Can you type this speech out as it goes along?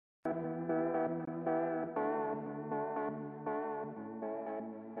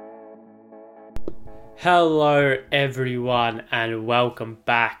Hello, everyone, and welcome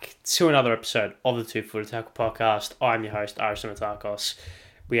back to another episode of the Two Footed Tackle Podcast. I'm your host, Ari Stamatakos.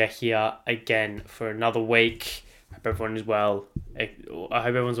 We are here again for another week. Hope everyone is well. I hope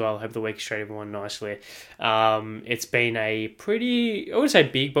everyone's well. I hope the week's treated everyone nicely. It's been a pretty, I wouldn't say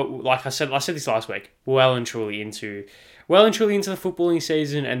big, but like I said this last week, well and truly into the footballing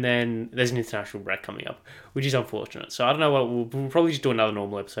season, and then there's an international break coming up, which is unfortunate. So I don't know what we'll probably just do another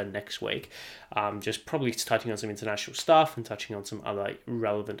normal episode next week. Just probably touching on some international stuff and touching on some other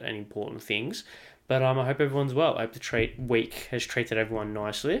relevant and important things. But I hope everyone's well. I hope the week has treated everyone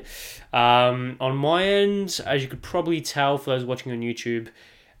nicely. On my end, as you could probably tell for those watching on YouTube,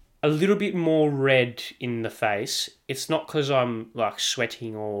 a little bit more red in the face. It's not because I'm like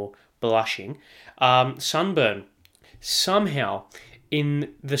sweating or blushing. Sunburn. Somehow,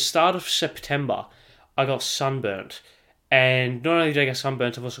 in the start of September, I got sunburnt. And not only did I get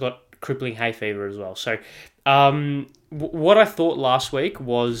sunburnt, I've also got crippling hay fever as well. So, what I thought last week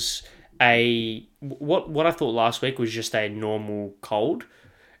was just a normal cold.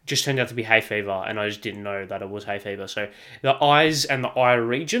 Just turned out to be hay fever, and I just didn't know that it was hay fever. So the eyes and the eye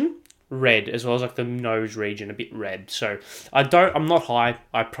region red, as well as like the nose region a bit red. So I'm not high.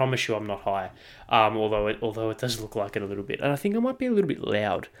 I promise you, I'm not high. Although it does look like it a little bit, and I think I might be a little bit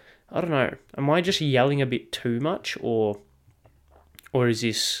loud. I don't know. Am I just yelling a bit too much, or is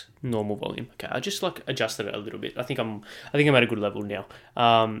this normal volume? Okay, I just adjusted it a little bit. I think I'm at a good level now.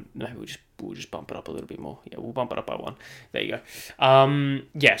 Maybe we'll just bump it up a little bit more. Yeah, we'll bump it up by one. There you go.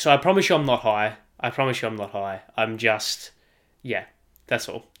 Yeah. So I promise you, I'm not high. I'm just, yeah. That's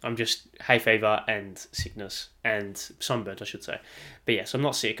all. I'm just hay fever and sickness and sunburnt, I should say. But yes, I'm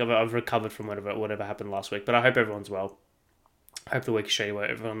not sick. I've recovered from whatever happened last week. But I hope everyone's well. I hope the week is treated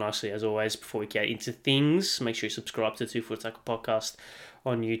everyone nicely, as always. Before we get into things, make sure you subscribe to the Two Foot Tackle Podcast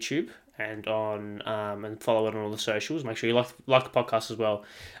on YouTube and and follow it on all the socials. Make sure you like the podcast as well.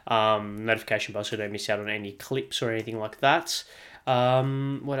 Notification bell so you don't miss out on any clips or anything like that.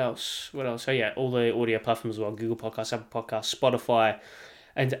 What else? So yeah, all the audio platforms as well: Google Podcasts, Apple Podcasts, Spotify,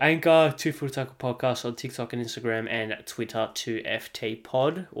 and Anchor. Two Foot Tackle Podcast on TikTok and Instagram, and Twitter, 2FT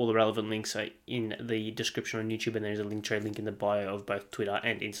Pod. All the relevant links are in the description on YouTube, and there's a link in the bio of both Twitter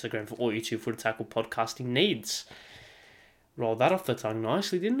and Instagram for all your Two Foot Tackle podcasting needs. Rolled that off the tongue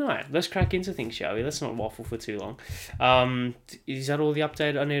nicely, didn't I? Let's crack into things, shall we? Let's not waffle for too long. Is that all the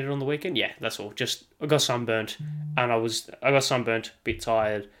update I needed on the weekend? Yeah, that's all. Just I got sunburnt, and I got sunburnt, a bit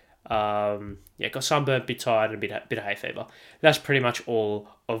tired. Got sunburnt, bit tired, and a bit of hay fever. That's pretty much wrapping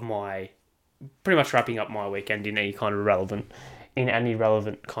up my weekend in any relevant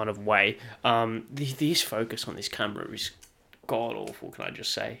kind of way. This focus on this camera is god awful, can I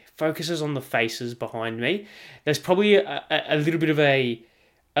just say. Focuses on the faces behind me. There's probably a little bit of an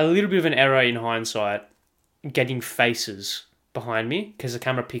error in hindsight getting faces behind me, because the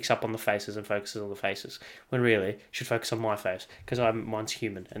camera picks up on the faces and focuses on the faces, when really it should focus on my face, because mine's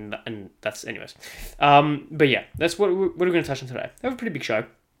human, and that's anyways. But yeah, that's what we're going to touch on today. We have a pretty big show.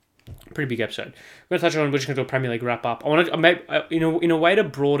 Pretty big episode. We're just going to do a Premier League wrap up. I want to, in a way to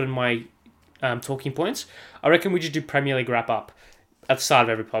broaden my talking points, I reckon we just do Premier League wrap up at the start of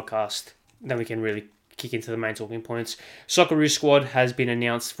every podcast. Then we can really kick into the main talking points. Socceroos squad has been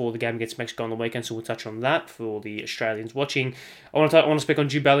announced for the game against Mexico on the weekend, so we'll touch on that for the Australians watching. I want to speak on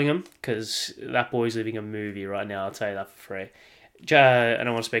Jude Bellingham, because that boy's living a movie right now. I'll tell you that for free. And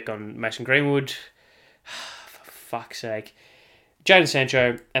I want to speak on Mason Greenwood. For fuck's sake. Jadon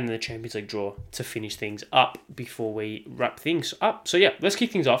Sancho, and then the Champions League draw to finish things up before we wrap things up. So yeah, let's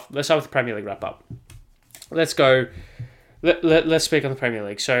kick things off. Let's start with the Premier League wrap up. Let's go. Let's speak on the Premier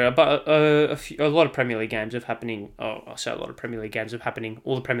League. So about a lot of Premier League games have happening. Oh, I say a lot of Premier League games have happening.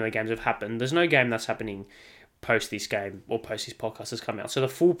 All the Premier League games have happened. There's no game that's happening post this game or post this podcast has come out. So the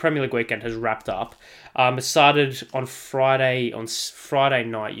full Premier League weekend has wrapped up. It started on Friday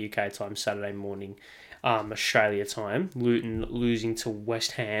night UK time, Saturday morning Australia time. Luton losing to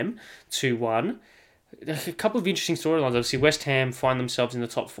West Ham 2-1. A couple of interesting storylines. Obviously, West Ham find themselves in the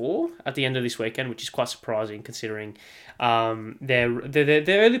top four at the end of this weekend, which is quite surprising considering their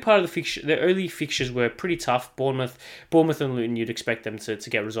early part of the fixture. Their early fixtures were pretty tough. Bournemouth and Luton, you'd expect them to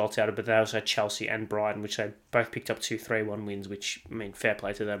get results out of, but they also had Chelsea and Brighton, which they both picked up 2-3-1 wins, which, I mean, fair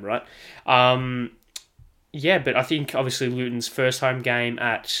play to them, right? Yeah, but I think obviously Luton's first home game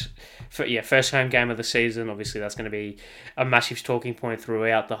of the season. Obviously, that's going to be a massive talking point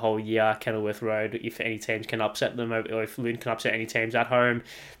throughout the whole year. Kenilworth Road, if any teams can upset them, or if Luton can upset any teams at home,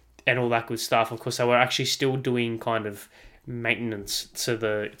 and all that good stuff. Of course, they were actually still doing kind of maintenance to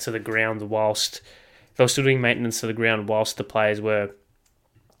the ground whilst the players were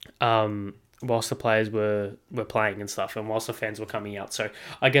whilst the players were playing and stuff, and whilst the fans were coming out. So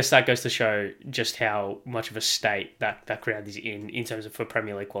I guess that goes to show just how much of a state that ground is in terms of for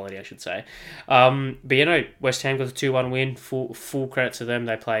Premier League quality, I should say. But West Ham got a 2-1 win. Full credit to them.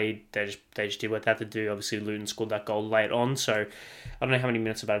 They played. They just did what they had to do. Obviously, Luton scored that goal late on. So I don't know how many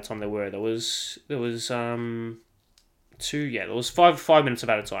minutes about a time there were. There was two. Yeah, there was five minutes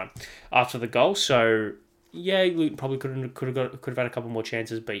about a time after the goal. So. Yeah, Luton probably could have had a couple more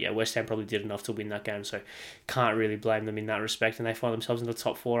chances, but yeah, West Ham probably did enough to win that game, so can't really blame them in that respect. And they find themselves in the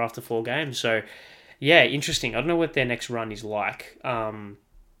top 4 after 4 games. So yeah, interesting. I don't know what their next run is like.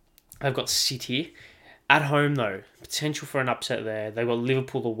 They've got City at home though, potential for an upset there. They've got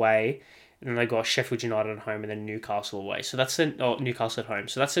Liverpool away, and then they've got Sheffield United at home, and then Newcastle away. So that's Newcastle at home.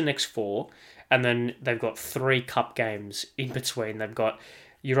 So that's the next 4, and then they've got 3 cup games in between. They've got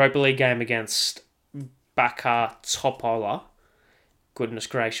Europa League game against Bakar Topola, goodness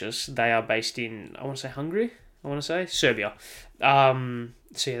gracious, they are based in, I want to say Hungary, Serbia. So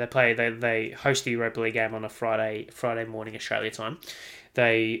yeah, they host the Europa League game on a Friday morning Australia time.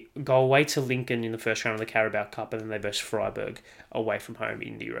 They go away to Lincoln in the first round of the Carabao Cup, and then they verse Freiburg away from home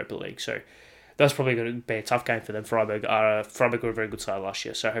in the Europa League. So that's probably going to be a tough game for them. Freiburg were a very good side last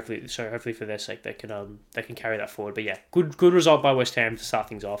year, so hopefully for their sake they can carry that forward. But yeah, good result by West Ham to start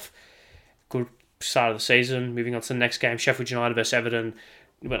things off. Good start of the season. Moving on to the next game, Sheffield United versus Everton.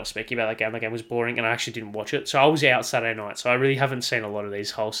 We're not speaking about that game. That game was boring, and I actually didn't watch it. So I was out Saturday night, so I really haven't seen a lot of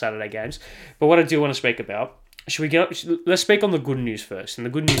these whole Saturday games. But what I do want to speak about, let's speak on the good news first. And the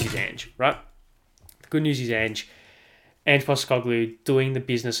good news is Ange, right? The good news is Ange Postecoglou doing the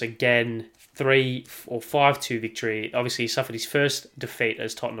business again. 3 or 5-2 victory. Obviously, he suffered his first defeat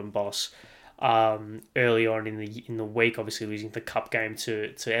as Tottenham boss early on in the week, obviously losing the cup game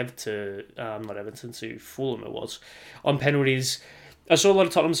to Fulham it was on penalties. I saw a lot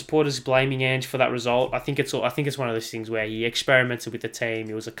of Tottenham supporters blaming Ange for that result. I think it's one of those things where he experimented with the team.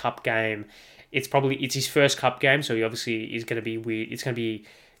 It was a cup game. It's his first cup game, so he obviously is going to be weird. It's going to be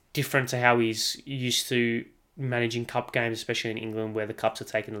different to how he's used to managing cup games, especially in England, where the cups are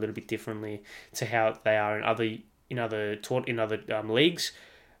taken a little bit differently to how they are in other leagues.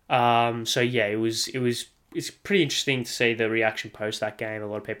 So yeah, it's pretty interesting to see the reaction post that game. A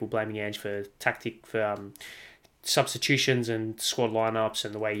lot of people blaming Ange for substitutions and squad lineups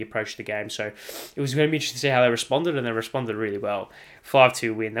and the way he approached the game. So it was going to be interesting to see how they responded, and they responded really well.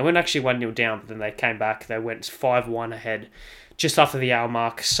 5-2 win. They weren't actually 1-0 down, but then they came back. They went 5-1 ahead just after the hour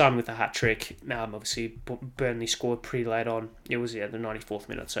mark. Son with a hat trick. Obviously Burnley scored pretty late on. It was the 94th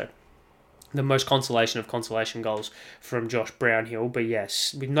minute. So the most consolation of consolation goals from Josh Brownhill. But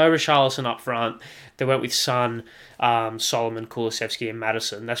yes, with no Richarlison up front, they went with Son, Solomon, Kulusevski and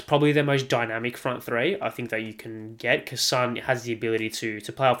Maddison. That's probably their most dynamic front 3, I think, that you can get, because Son has the ability to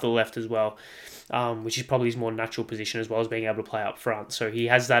play off the left as well, which is probably his more natural position, as well as being able to play up front. So he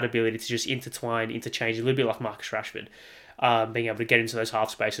has that ability to just interchange, a little bit like Marcus Rashford. Being able to get into those half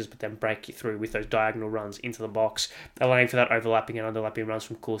spaces, but then break you through with those diagonal runs into the box, allowing for that overlapping and underlapping runs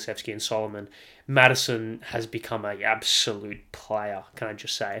from Kulusevski and Solomon. Maddison has become an absolute player, can I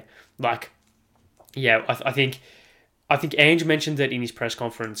just say? I think Ange mentioned that in his press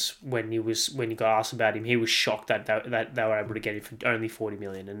conference when he got asked about him. He was shocked that they were able to get him for only 40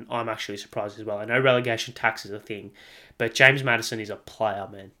 million, and I'm actually surprised as well. I know relegation tax is a thing, but James Maddison is a player,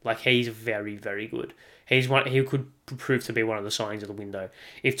 man. He's very, very good. He could prove to be one of the signings of the window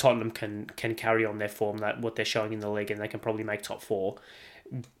if Tottenham can carry on their form, that what they're showing in the league, and they can probably make top 4.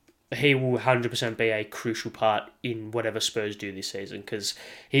 He will 100% be a crucial part in whatever Spurs do this season, because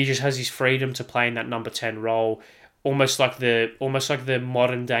he just has his freedom to play in that number 10 role, almost like the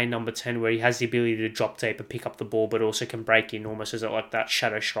modern day number 10, where he has the ability to drop deep and pick up the ball, but also can break in almost as like that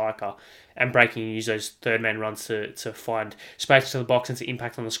shadow striker, and breaking and use those third man runs to find space to the box and to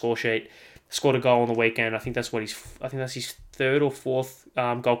impact on the score sheet. Scored a goal on the weekend. I think that's his 3rd or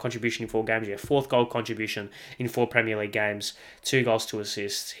 4th goal contribution in 4 games. Yeah, 4th goal contribution in 4 Premier League games. 2 goals, 2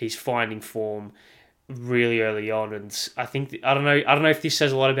 assists. He's finding form really early on, and I don't know if this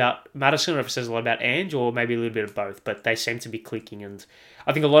says a lot about Maddison or if it says a lot about Ange, or maybe a little bit of both. But they seem to be clicking, and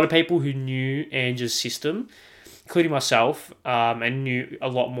I think a lot of people who knew Ange's system, including myself, and knew a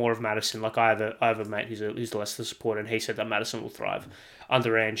lot more of Maddison. I have a mate who's a Leicester supporter, and he said that Maddison will thrive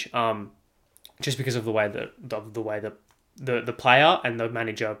under Ange. Just because of the way the player and the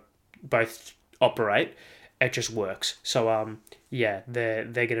manager both operate, it just works. So they're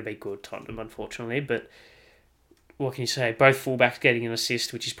going to be good, Tottenham, unfortunately. But what can you say? Both fullbacks getting an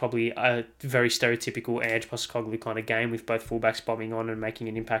assist, which is probably a very stereotypical Ange Postecoglou kind of game with both fullbacks bombing on and making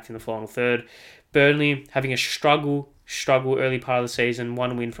an impact in the final third. Burnley having a struggle early part of the season.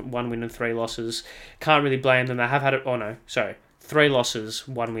 One win and 3 losses. Can't really blame them. They have had it. Oh no, sorry, 3 losses,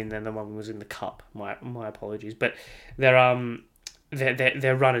 1 win. Then the 1 was in the cup. My apologies, but their run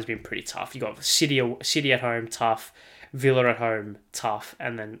has been pretty tough. You got City at home, tough. Villa at home, tough,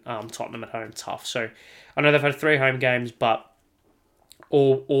 and then Tottenham at home, tough. So I know they've had 3 home games, but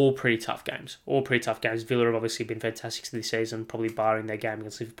all pretty tough games. All pretty tough games. Villa have obviously been fantastic this season, probably barring their game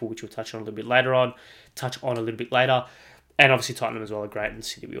against Liverpool, which we'll touch on a little bit later. And obviously Tottenham as well are great, and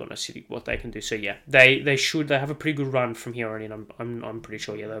City, we all know City what they can do. So yeah, they have a pretty good run from here on in. I'm pretty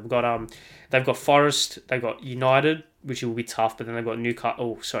sure. Yeah, they've got Forest, they've got United, which will be tough, but then they've got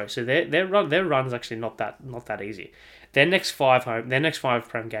Newcastle. Oh, sorry. So their run is actually not that easy. Their next 5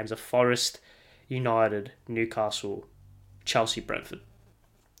 Prem games are Forest, United, Newcastle, Chelsea, Brentford.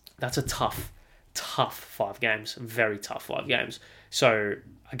 That's a tough 5 games. Very tough 5 games. So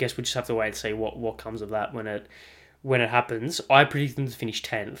I guess we just have to wait and see what comes of that when it happens. I predict them to finish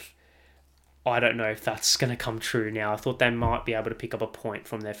 10th. I don't know if that's going to come true now. I thought they might be able to pick up a point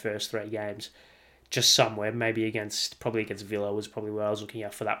from their first 3 games. Just somewhere, maybe against Villa was probably where I was looking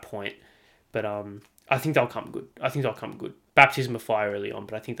at for that point. But I think they'll come good. Baptism of fire early on,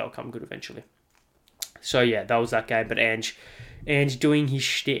 but I think they'll come good eventually. So yeah, that was that game. But Ange doing his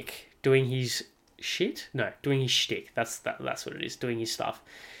shtick. Doing his shit? No, doing his shtick. That's what it is, doing his stuff.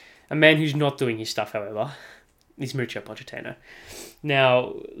 A man who's not doing his stuff, however, is Mauricio Pochettino.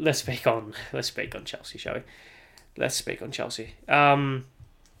 Now, let's speak on Chelsea, shall we? Let's speak on Chelsea.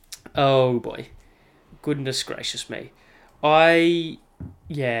 Oh boy. Goodness gracious me. I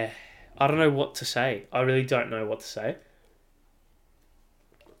don't know what to say. I really don't know what to say.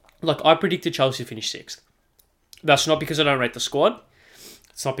 Like, I predicted Chelsea to finish 6th. That's not because I don't rate the squad.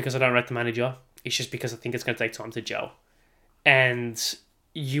 It's not because I don't rate the manager. It's just because I think it's going to take time to gel. And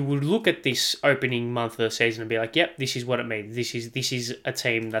you would look at this opening month of the season and be like, yep, this is what it means. This is a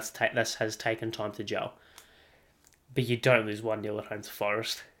team that has taken time to gel. But you don't lose 1-0 at home to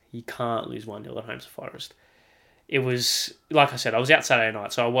Forest. You can't lose 1-0 at home to Forest. It was, like I said, I was out Saturday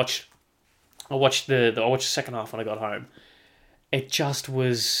night, so I watched the second half when I got home. It just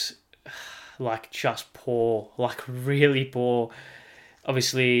was just poor, really poor.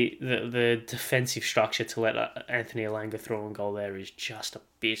 Obviously, the defensive structure to let Anthony Elanga throw and goal there is just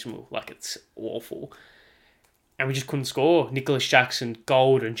abysmal. It's awful. And we just couldn't score. Nicholas Jackson,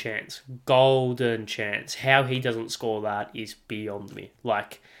 golden chance. How he doesn't score that is beyond me.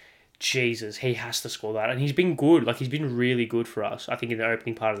 Jesus, he has to score that. And he's been good. He's been really good for us, I think, in the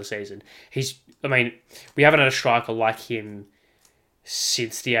opening part of the season. We haven't had a striker like him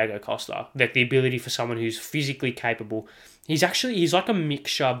since Diego Costa. The ability for someone who's physically capable. He's like a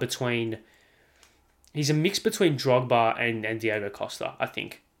mixture between... He's a mix between Drogba and Diego Costa, I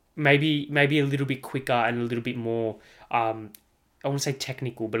think. Maybe a little bit quicker and a little bit more... I wouldn't say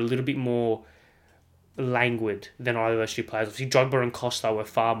technical, but a little bit more languid than either of those 2 players. Obviously, Drogba and Costa were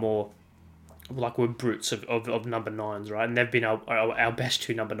far more... were brutes of number 9s, right? And they've been our best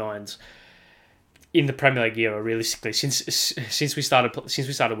 2 number 9s in the Premier League era, realistically, since we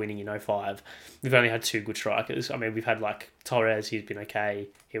started winning in 2005. We've only had 2 good strikers. We've had Torres, he's been okay.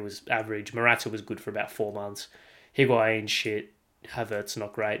 He was average. Morata was good for about 4 months. Higuain, shit. Havertz,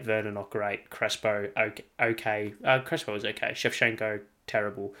 not great. Werner, not great. Crespo, okay. Crespo was okay. Shevchenko,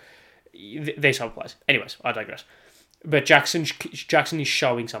 terrible. These type of players. Anyways, I digress. But Jackson is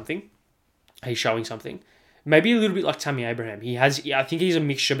showing something. He's showing something. Maybe a little bit like Tammy Abraham. I think he's a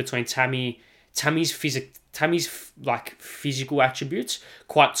mixture between Tammy's physical attributes,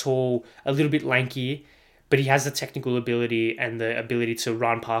 quite tall, a little bit lanky, but he has the technical ability and the ability to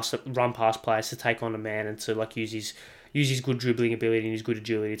run past players, to take on a man, and to use his good dribbling ability and his good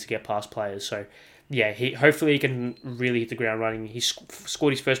agility to get past players. So yeah, hopefully he can really hit the ground running. He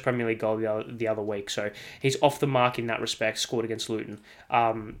scored his first Premier League goal the other week, so he's off the mark in that respect. Scored against Luton,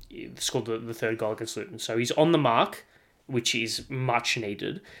 scored the 3rd goal against Luton. So he's on the mark, which is much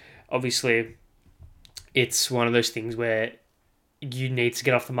needed. Obviously, it's one of those things where you need to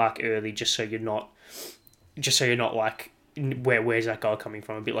get off the mark early, just so you're not where's that goal coming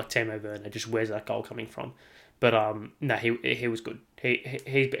from? A bit like Timo Werner, just where's that goal coming from? But no, he was good.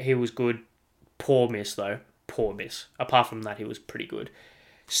 He was good. Poor miss though. Poor miss. Apart from that, he was pretty good.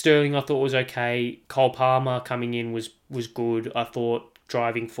 Sterling, I thought, was okay. Cole Palmer coming in was good. I thought,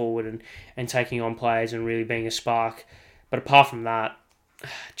 driving forward and taking on players and really being a spark. But apart from that,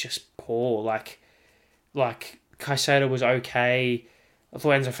 just poor. Caicedo was okay. I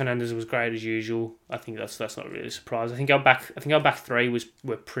thought Enzo Fernandez was great as usual. I think that's not really a surprise. I think our back three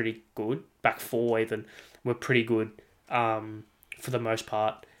were pretty good. Back four even were pretty good for the most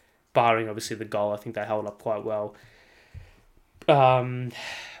part, barring obviously the goal. I think they held up quite well.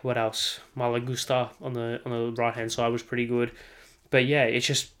 What else? My lacklustre on the right hand side was pretty good, but yeah, it's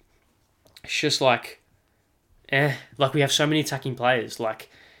just like, like we have so many attacking players. Like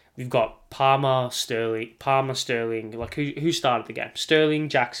we've got Palmer, Sterling. Like who started the game? Sterling,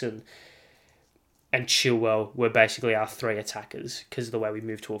 Jackson, and Chilwell were basically our three attackers because of the way we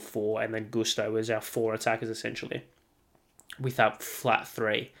moved to a 4, and then Gusto was our 4 attackers essentially, with that flat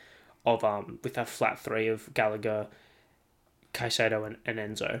three of Gallagher, Caicedo and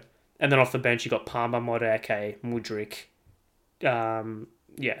Enzo. And then off the bench, you got Palmer, Modric, Mudryk. And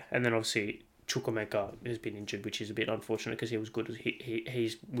then obviously Chukwuemeka has been injured, which is a bit unfortunate because he was good.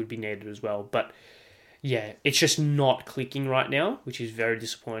 He would be needed as well. But yeah, it's just not clicking right now, which is very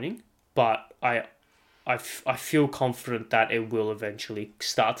disappointing. But I feel confident that it will eventually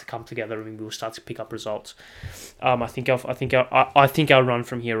start to come together and we will start to pick up results. I think our run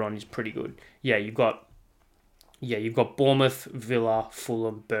from here on is pretty good. You've got Bournemouth, Villa,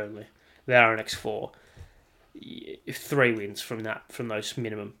 Fulham, Burnley. They're our next 4. 3 wins from those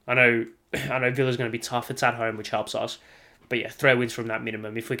minimum. I know Villa's going to be tough. It's at home, which helps us. But yeah, 3 wins from that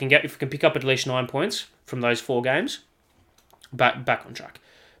minimum. If we can pick up at least 9 points from those 4 games, back on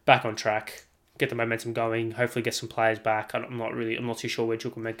track. Get the momentum going. Hopefully, get some players back. I'm not too sure where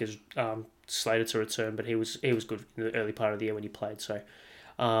Chukwuemeka's slated to return, but he was good in the early part of the year when he played. So,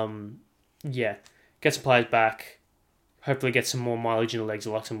 get some players back. Hopefully, get some more mileage in the legs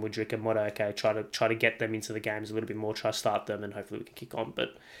of like some Mudryk and Modric. Try to get them into the games a little bit more. Try to start them, and hopefully we can kick on.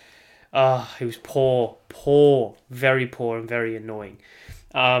 But he was poor, very poor, and very annoying.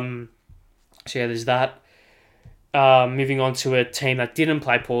 There's that. Moving on to a team that didn't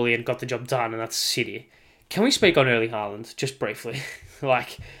play poorly and got the job done, and that's City. Can we speak on Erling Haaland just briefly? Can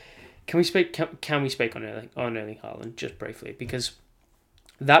we speak on Erling Haaland just briefly? Because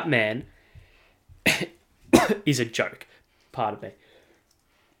that man is a joke. Pardon me.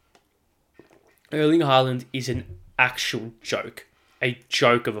 Erling Haaland is an actual joke. A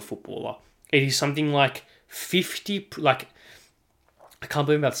joke of a footballer. It is something like 50... I can't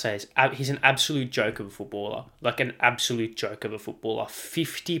believe I'm about to say this. He's an absolute joke of a footballer. Like an absolute joke of a footballer.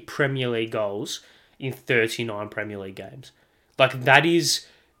 50 Premier League goals in 39 Premier League games. Like that is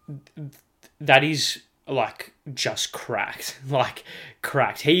like just cracked. Like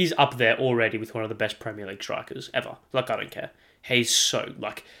cracked. He's up there already with one of the best Premier League strikers ever. Like I don't care. He's so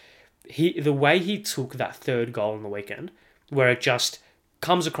like the way he took that 3rd goal on the weekend, where it just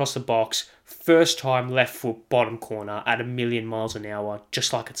comes across the box, first time left foot, bottom corner at 1,000,000 miles an hour,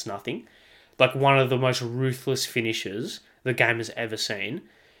 just like it's nothing. Like one of the most ruthless finishes the game has ever seen.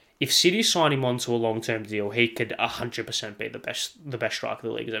 If City sign him onto a long-term deal, he could 100% be the best striker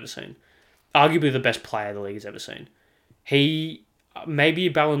the league has ever seen. Arguably the best player the league has ever seen. He, maybe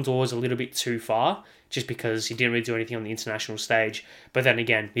Ballon d'Or is a little bit too far, just because he didn't really do anything on the international stage, but then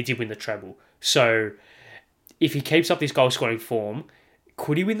again, he did win the treble. So, if he keeps up this goal-scoring form,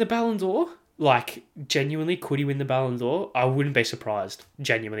 could he win the Ballon d'Or? Like, genuinely, could he win the Ballon d'Or? I wouldn't be surprised.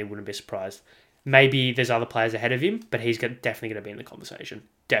 Genuinely wouldn't be surprised. Maybe there's other players ahead of him, but he's definitely going to be in the conversation.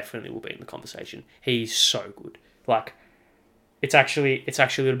 Definitely will be in the conversation. He's so good. Like, it's actually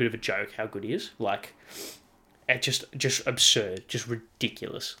a little bit of a joke how good he is. Like, it's just absurd. Just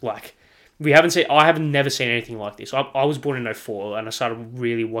ridiculous. Like, I have never seen anything like this. I was born in 2004, and I started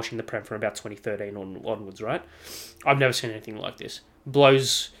really watching the Prem from about 2013 onwards, right? I've never seen anything like this.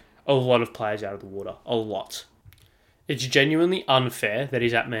 Blows a lot of players out of the water. A lot. It's genuinely unfair that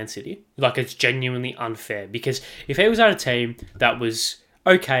he's at Man City. Like, it's genuinely unfair. Because if he was at a team that was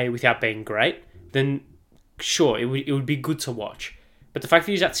okay without being great, then sure, it would be good to watch. But the fact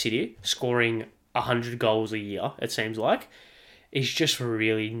that he's at City, scoring 100 goals a year, it seems like, is just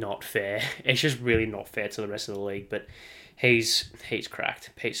really not fair. It's just really not fair to the rest of the league. But he's cracked.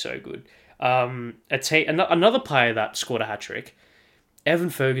 He's so good. Another player that scored a hat-trick,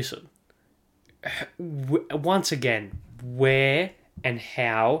 Evan Ferguson. Once again, where and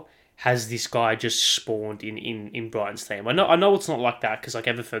how has this guy just spawned in Brighton's team? I know it's not like that because like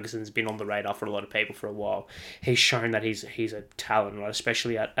Evan Ferguson's been on the radar for a lot of people for a while. He's shown that he's a talent, right,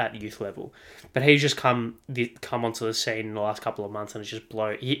 especially at youth level. But he's just come onto the scene in the last couple of months and it's just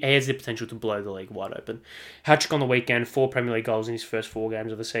he has the potential to blow the league wide open. Hat-trick on the weekend, 4 Premier League goals in his first 4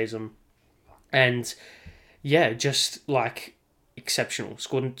 games of the season. And yeah, just like exceptional.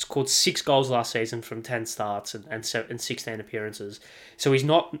 Scored 6 goals last season from 10 starts and 16 appearances. So he's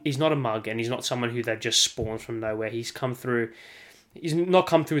not a mug and he's not someone who that just spawned from nowhere. He's come through He's not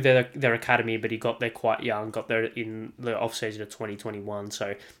come through their academy, but he got there quite young. Got there in the off season of 2021,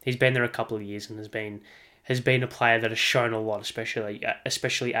 so he's been there a couple of years and has been a player that has shown a lot,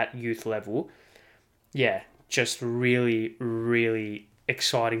 especially at youth level. Yeah, just really, really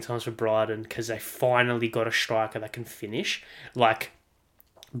exciting times for Brighton because they finally got a striker that can finish. Like,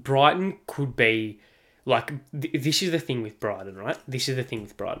 Brighton could be... Like, this is the thing with Brighton, right? This is the thing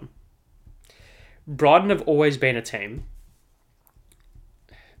with Brighton. Brighton have always been a team...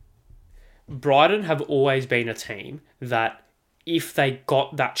 Brighton have always been a team that if they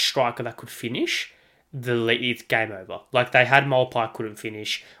got that striker that could finish, it's game over. Like, they had Molpai couldn't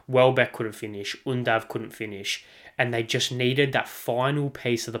finish, Welbeck couldn't finish, Undav couldn't finish, and they just needed that final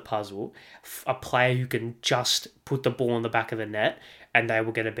piece of the puzzle, a player who can just put the ball in the back of the net, and they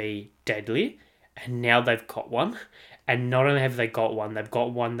were going to be deadly. And now they've got one, and not only have they got one, they've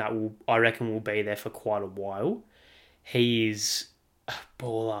got one that I reckon will be there for quite a while. He is a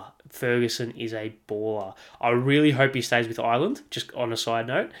baller. Ferguson is a baller. I really hope he stays with Ireland, just on a side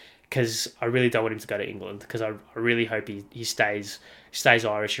note, because I really don't want him to go to England, because I really hope he stays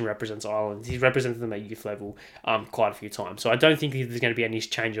Irish and represents Ireland. He's represented them at youth level quite a few times. So I don't think there's going to be any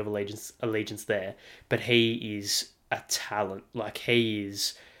change of allegiance there, but he is a talent. Like, he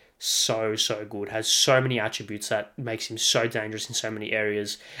is so good, has so many attributes that makes him so dangerous in so many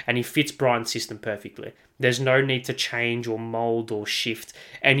areas, and he fits Brighton's system perfectly. There's no need to change or mould or shift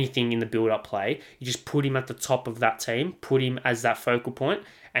anything in the build-up play. You just put him at the top of that team, put him as that focal point,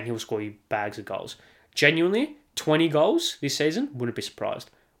 and he'll score you bags of goals. Genuinely, 20 goals this season, wouldn't be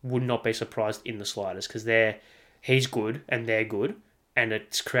surprised. Would not be surprised in the slightest, because he's good and they're good, and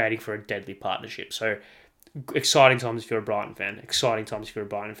it's creating for a deadly partnership. So, exciting times if you're a Brighton fan. Exciting times if you're a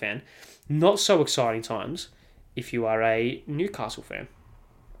Brighton fan. Not so exciting times if you are a Newcastle fan.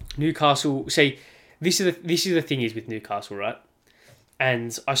 Newcastle, see, this is the thing is with Newcastle, right?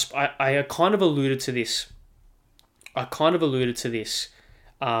 And I kind of alluded to this.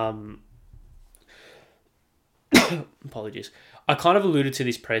 Apologies. I kind of alluded to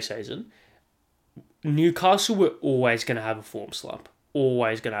this pre-season. Newcastle were always going to have a form slump.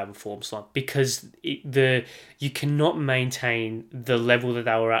 Because you cannot maintain the level that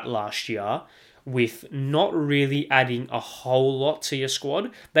they were at last year with not really adding a whole lot to your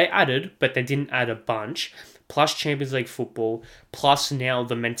squad. They added, but they didn't add a bunch. Plus Champions League football, plus now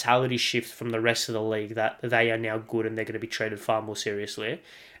the mentality shift from the rest of the league that they are now good and they're going to be treated far more seriously.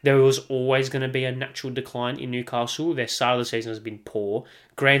 There was always going to be a natural decline in Newcastle. Their start of the season has been poor.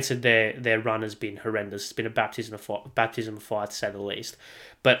 Granted, their run has been horrendous. It's been a baptism of fire, to say the least.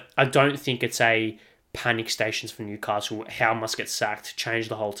 But I don't think it's a panic stations for Newcastle. How must get sacked, change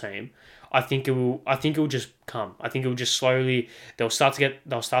the whole team. I think it will just come. I think it will just slowly. They'll start to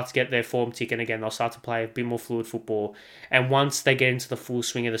get their form ticking again. They'll start to play a bit more fluid football. And once they get into the full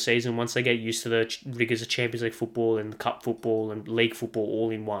swing of the season, once they get used to the rigors of Champions League football and cup football and league football all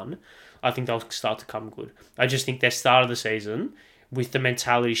in one, I think they'll start to come good. I just think their start of the season, with the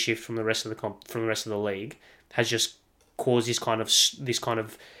mentality shift from the rest of the league, has just caused this kind of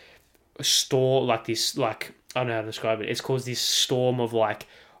storm, like this, like, I don't know how to describe it. It's caused this storm of like.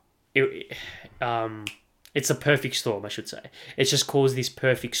 It's a perfect storm, I should say. It's just caused this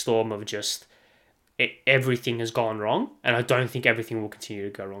perfect storm of just everything has gone wrong, and I don't think everything will continue to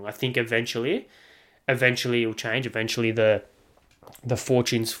go wrong. I think eventually it will change. Eventually, the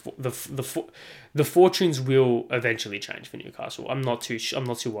fortunes will eventually change for Newcastle. I'm not too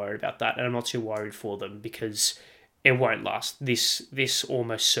worried about that, and I'm not too worried for them because it won't last. This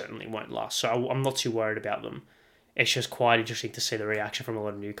almost certainly won't last. So I'm not too worried about them. It's just quite interesting to see the reaction from a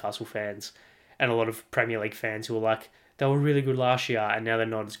lot of Newcastle fans and a lot of Premier League fans who are like, they were really good last year and now they're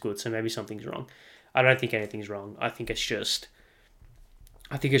not as good, so maybe something's wrong. I don't think anything's wrong. I think it's just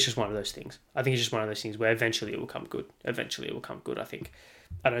one of those things. I think it's just one of those things where eventually it will come good. I think.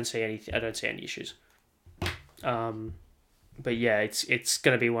 I don't see any issues. But yeah, it's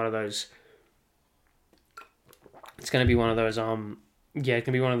gonna be one of those. It's gonna be one of those. It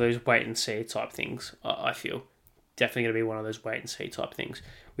can be one of those wait and see type things. I feel. Definitely going to be one of those wait and see type things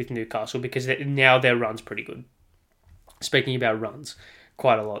with Newcastle because now their run's pretty good. Speaking about runs,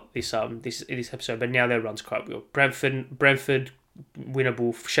 quite a lot this episode, but now their run's quite good. Brentford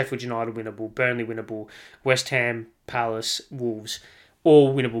winnable, Sheffield United winnable, Burnley winnable, West Ham, Palace, Wolves,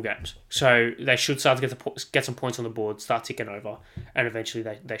 all winnable games. So they should start to get some points on the board, start ticking over, and eventually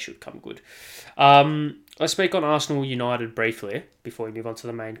they should come good. Let's speak on Arsenal United briefly before we move on to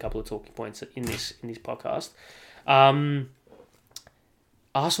the main couple of talking points in this podcast. Arsenal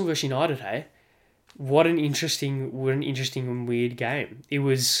versus United, hey? What an interesting and weird game. It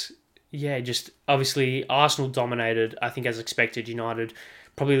was yeah, just obviously Arsenal dominated, I think as expected. United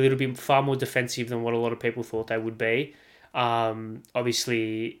probably a little bit far more defensive than what a lot of people thought they would be.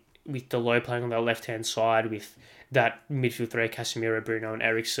 Obviously, with Deloi playing on that left-hand side, with that midfield three, Casemiro, Bruno and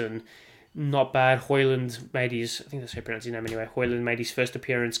Eriksen, not bad. Haaland made his, I think that's how you pronounce his name anyway, Haaland made his first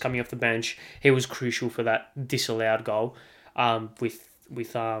appearance coming off the bench. He was crucial for that disallowed goal with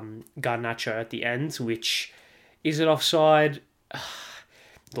Garnacho at the end, which, is it offside?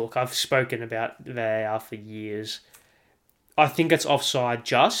 Look, I've spoken about VAR for years. I think it's offside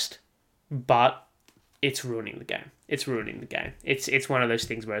just, but it's ruining the game. It's ruining the game. It's one of those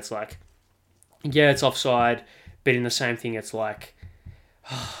things where it's like, yeah, it's offside, but in the same thing, it's like,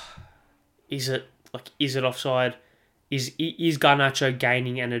 is it offside? Is Garnacho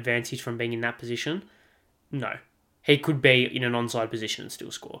gaining an advantage from being in that position? No. He could be in an onside position and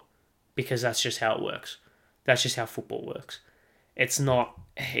still score, because that's just how it works. That's just how football works. It's not.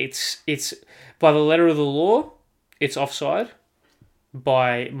 It's by the letter of the law, it's offside.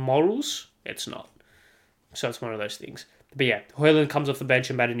 By morals, it's not. So it's one of those things. But yeah, Haaland comes off the bench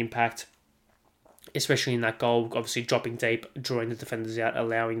and made an impact, especially in that goal. Obviously, dropping deep, drawing the defenders out,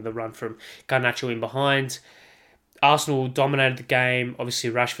 allowing the run from Garnacho in behind. Arsenal dominated the game. Obviously,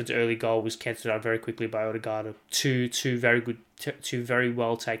 Rashford's early goal was cancelled out very quickly by Odegaard. Two very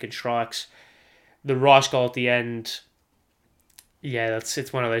well taken strikes. The Rice goal at the end. Yeah,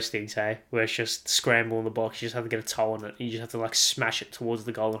 it's one of those things, hey, where it's just scramble in the box. You just have to get a toe on it. You just have to smash it towards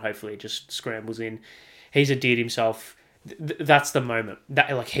the goal, and hopefully it just scrambles in. He's endeared himself. That's the moment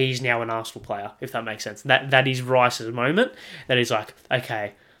that he's now an Arsenal player, if that makes sense. That is Rice's moment. That is like,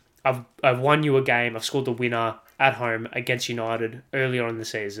 okay, I've won you a game. I've scored the winner at home against United earlier on in the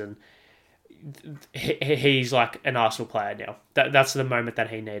season. He's like an Arsenal player now. That's the moment that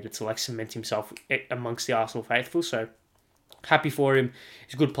he needed to cement himself amongst the Arsenal faithful. So happy for him.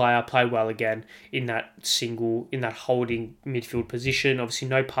 He's a good player. Played well again in that holding midfield position. Obviously,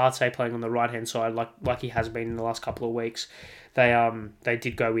 no Partey playing on the right hand side like he has been in the last couple of weeks. They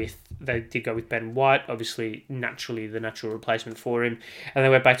did go with Ben White. Obviously, naturally the natural replacement for him, and they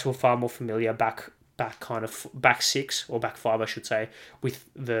went back to a far more familiar back six or back five, I should say, with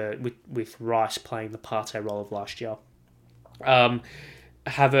Rice playing the Partey role of last year.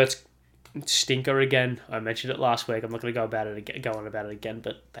 Havertz stinker again. I mentioned it last week. I'm not going to go on about it again,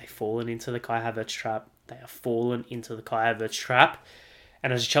 but they've fallen into the Kai Havertz trap. They have fallen into the Kai Havertz trap.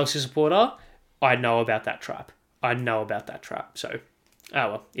 And as a Chelsea supporter, I know about that trap. So,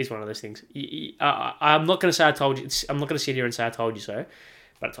 it's one of those things. I'm not going to say I told you. I'm not going to sit here and say I told you so,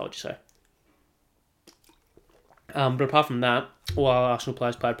 but I told you so. But apart from that, while Arsenal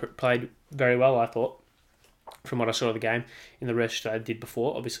players played very well, I thought, from what I saw of the game in the rest I did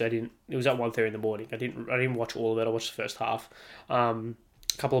before. Obviously, I didn't. It was at 1:30 in the morning. I didn't watch all of it. I watched the first half. A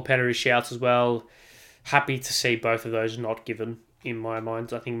couple of penalty shouts as well. Happy to see both of those not given in my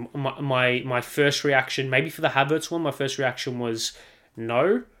mind. I think my first reaction, maybe for the Havertz one, my first reaction was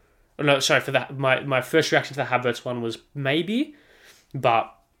no. No, sorry, for that my first reaction to the Havertz one was maybe,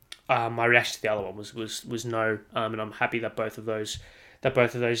 but my reaction to the other one was no. And I'm happy that both of those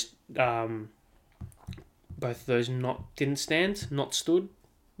not stood.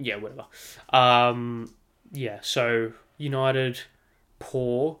 Yeah, whatever. So United,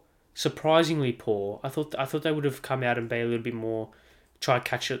 poor, surprisingly poor. I thought they would have come out and be a little bit more, try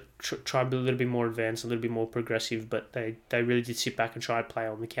catch it, try be a little bit more advanced, a little bit more progressive, but they really did sit back and try to play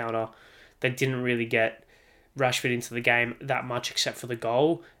on the counter. They didn't really get Rashford into the game that much except for the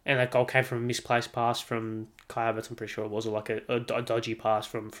goal, and that goal came from a misplaced pass from Kai Havertz, I'm pretty sure it was, or like a dodgy pass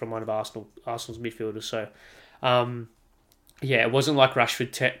from one of Arsenal's midfielders. So, it wasn't like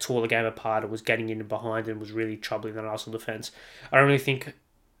Rashford tore the game apart. It was getting in behind and was really troubling that Arsenal defence. I don't really think,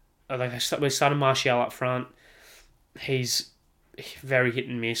 we started Martial up front. He's very hit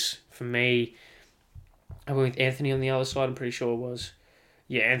and miss. For me, I went with Anthony on the other side, I'm pretty sure it was.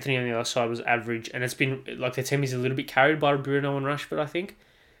 Yeah, Anthony on the other side was average, and it's been, like, the team is a little bit carried by Bruno and Rashford, I think.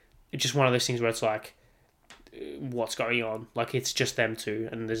 It's just one of those things where it's like, what's going on? Like, it's just them two,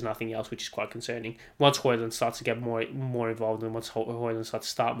 and there's nothing else, which is quite concerning. Once Haaland starts to get more involved, and once Haaland starts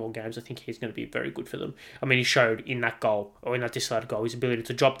to start more games, I think he's going to be very good for them. I mean, he showed in that goal, or in that disallowed goal, his ability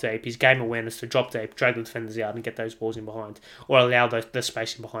to drop deep, his game awareness to drop deep, drag the defenders out and get those balls in behind, or allow the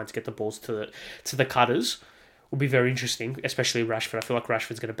space in behind to get the balls to the cutters. Will be very interesting, especially Rashford. I feel like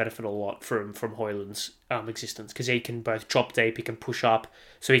Rashford's going to benefit a lot from Haaland's existence, because he can both drop deep, he can push up,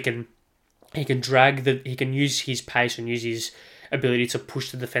 so he can he can use his pace and use his ability to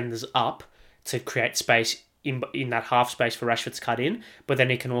push the defenders up to create space in that half space for Rashford to cut in, but then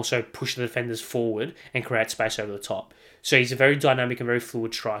he can also push the defenders forward and create space over the top. So he's a very dynamic and very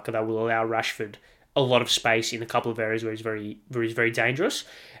fluid striker that will allow Rashford a lot of space in a couple of areas where he's very dangerous,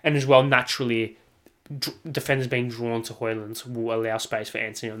 and as well naturally defenders being drawn to Haaland will allow space for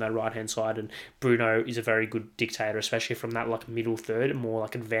Anthony on that right hand side, and Bruno is a very good dictator, especially from that like middle third and more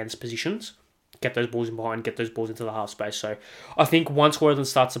like advanced positions. Get those balls in behind, get those balls into the half space. So I think once Haaland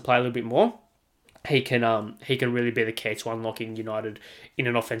starts to play a little bit more, he can really be the key to unlocking United in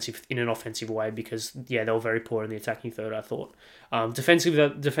an offensive way, because they were very poor in the attacking third, I thought.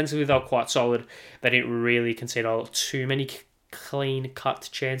 Defensively they were quite solid. They didn't really concede too many clean cut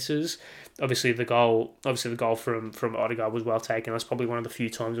chances. Obviously the goal from Odegaard was well taken. That's probably one of the few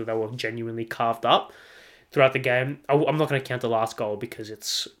times where they were genuinely carved up throughout the game. I'm not going to count the last goal because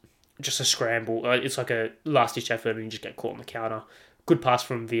it's just a scramble. It's like a last ditch effort and you just get caught on the counter. Good pass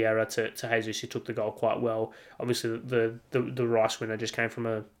from Vieira to Jesus, who took the goal quite well. Obviously, the Rice winner just came from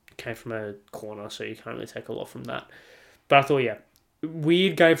a corner, so you can't really take a lot from that. But I thought,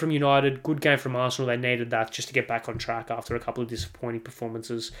 weird game from United, good game from Arsenal. They needed that just to get back on track after a couple of disappointing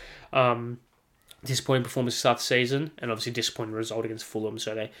performances. Disappointing performance to start the season, and obviously disappointing result against Fulham.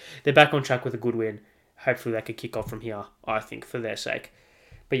 So they're back on track with a good win. Hopefully, they could kick off from here, I think, for their sake.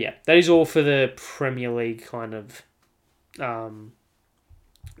 But that is all for the Premier League kind of...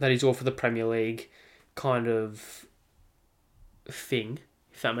 that is all for the Premier League kind of thing,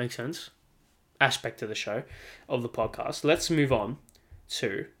 if that makes sense, aspect of the show, of the podcast. Let's move on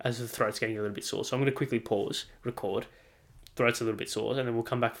to, as the throat's getting a little bit sore, so I'm going to quickly pause, record, throat's a little bit sore, and then we'll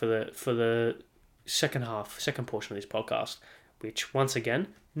come back for the second portion of this podcast, which, once again,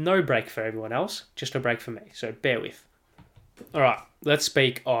 no break for everyone else, just a break for me, so bear with. All right, let's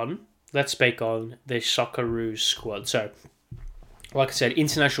speak on the Socceroos squad. So, like I said,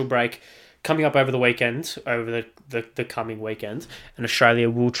 international break coming up over the weekend, over the coming weekend, and Australia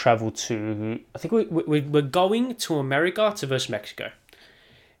will travel to, I think we're going to America to versus Mexico.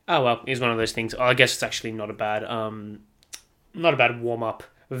 Oh well, it's one of those things. I guess it's actually not a bad warm up.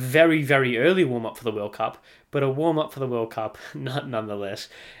 Very, very early warm up for the World Cup, but a warm up for the World Cup nonetheless.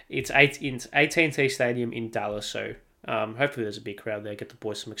 It's AT&T Stadium in Dallas, so hopefully there's a big crowd there, get the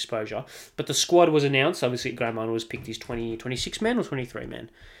boys some exposure. But the squad was announced. Obviously, Graham Arnold was picked his 26-man or 23-man.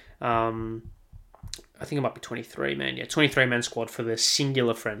 I think it might be 23-man. 23-man squad for the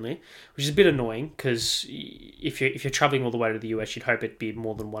singular friendly, which is a bit annoying because if you're travelling all the way to the US, you'd hope it'd be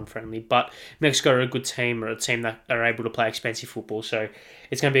more than one friendly. But Mexico are a good team, or a team that are able to play expensive football, so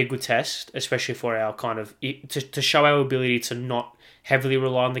it's going to be a good test, especially for our kind of to show our ability to not heavily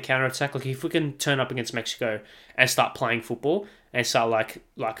rely on the counter attack. Like if we can turn up against Mexico and start playing football and start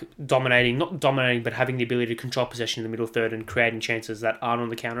like dominating, not dominating, but having the ability to control possession in the middle third and creating chances that aren't on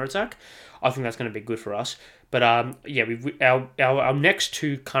the counter attack, I think that's going to be good for us. But our next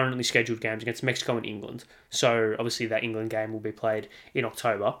two currently scheduled games against Mexico and England. So obviously that England game will be played in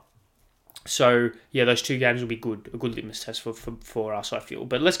October. So those two games will be a good litmus test for us, I feel.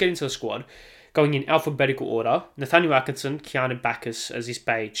 But let's get into the squad. Going in alphabetical order: Nathaniel Atkinson, Keanu Bacchus, Aziz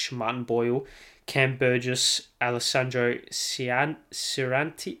Beich, Martin Boyle, Cam Burgess, Alessandro Siratas?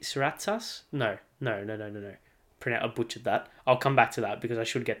 No. I butchered that. I'll come back to that because I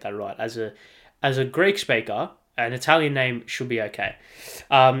should get that right. As a Greek speaker, an Italian name should be okay.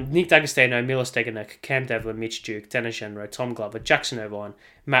 Nick D'Agostino, Milos Degenek, Cam Devlin, Mitch Duke, Dennis Genro, Tom Glover, Jackson Irvine,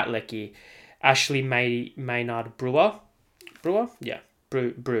 Matt Leckie, Ashley Maynard Brewer. Brewer.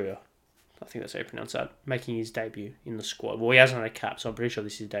 I think that's how you pronounce that. Making his debut in the squad. Well, he hasn't had a cap, so I'm pretty sure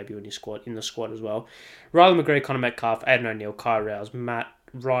this is his debut in the squad as well. Riley McGree, Connor Metcalf, Aidan O'Neill, Kai Rouse, Matt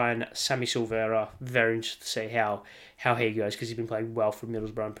Ryan, Sammy Silvera. Very interested to see how he goes because he's been playing well for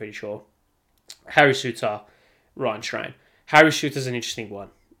Middlesbrough, I'm pretty sure. Harry Suter, Ryan Schrain. Harry Suter's an interesting one.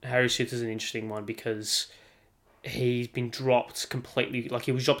 Because he's been dropped completely. Like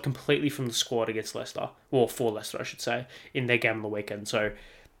he was dropped completely from the squad against Leicester, or for Leicester, I should say, in their game on the weekend. So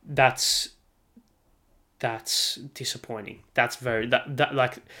that's disappointing. That's very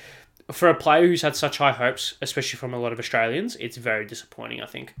like for a player who's had such high hopes, especially from a lot of Australians, it's very disappointing, I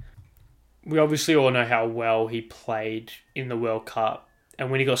think. We obviously all know how well he played in the World Cup,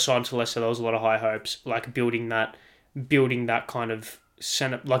 and when he got signed to Leicester, there was a lot of high hopes, like building that kind of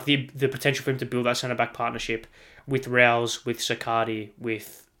centre, like the potential for him to build that centre back partnership with Rouse, with Sakati,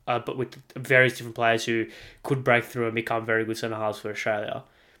 with various different players who could break through and become very good centre halves for Australia.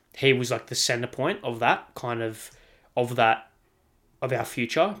 He was like the centre point of that kind of our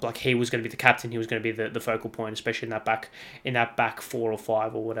future. Like he was going to be the captain. He was going to be the focal point, especially in that back 4 or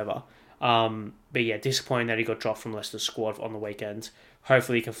 5 or whatever. But disappointing that he got dropped from Leicester's squad on the weekend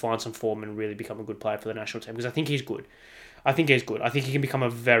hopefully he can find some form and really become a good player for the national team, because I think he's good. I think he's good. I think he can become a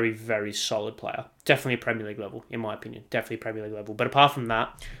very, very solid player. Definitely a Premier League level, in my opinion. Definitely Premier League level. But apart from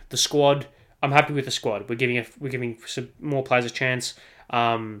that, the squad, I'm happy with the squad. We're giving some more players a chance.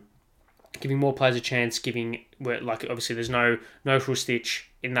 Giving more players a chance. Obviously there's no Hrustic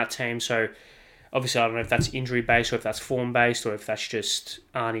in that team, so obviously I don't know if that's injury based or if that's form based or if that's just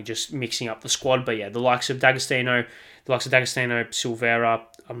Arnie just mixing up the squad. But yeah, the likes of D'Agostino, Silvera.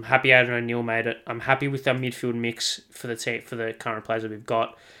 I'm happy Adam O'Neill made it. I'm happy with our midfield mix for the team, for the current players that we've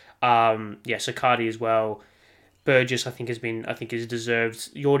got. Sakardi as well. Burgess, I think is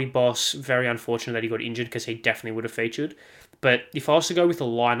deserved. Yordi Boss, very unfortunate that he got injured because he definitely would have featured. But if I was to go with a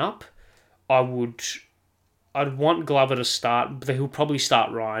lineup, I'd want Glover to start, but he'll probably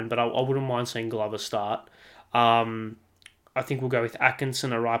start Ryan, but I wouldn't mind seeing Glover start. I think we'll go with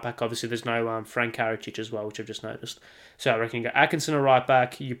Atkinson, a right back. Obviously, there's no Frank Karacic as well, which I've just noticed. So I reckon you go Atkinson, a right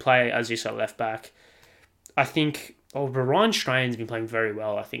back. You play Aziz at left back. I think... but Ryan Strain's been playing very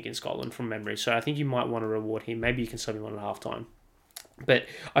well, I think, in Scotland from memory. So I think you might want to reward him. Maybe you can sub him on at halftime. But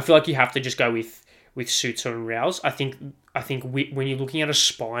I feel like you have to just go with Souter and Rouse. I think when you're looking at a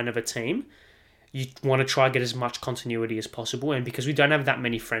spine of a team, you want to try and get as much continuity as possible. And because we don't have that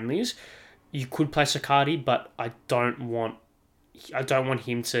many friendlies, you could play Sakardi, but I don't want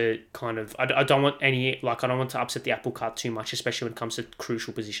him to kind of... I don't want to upset the apple cart too much, especially when it comes to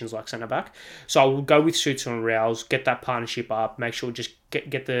crucial positions like centre-back. So I will go with Souter and Rouse, get that partnership up, make sure just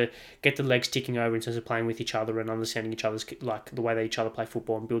get the legs ticking over in terms of playing with each other and understanding each other's, like, the way that each other play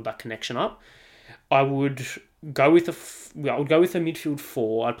football and build that connection up. I would go with a midfield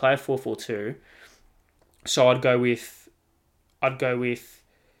four. I'd play a 4-4-2. So I'd go with...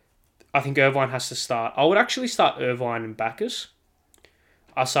 I think Irvine has to start. I would actually start Irvine and Bacchus.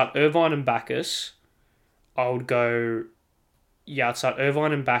 I'd start Irvine and Bacchus. I'd start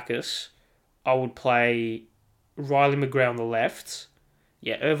Irvine and Bacchus. I would play Riley McGray on the left.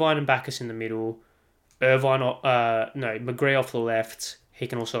 Yeah, Irvine and Bacchus in the middle. McGray off the left. He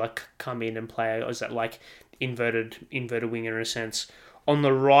can also come in and play as that inverted winger in a sense. On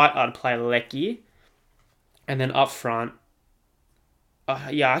the right, I'd play Lecky. And then up front,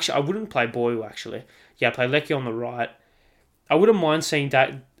 I wouldn't play Boyle, actually. Yeah, I'd play Lecky on the right. I wouldn't mind seeing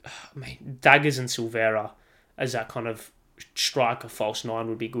Daggers and Silvera as that kind of striker false nine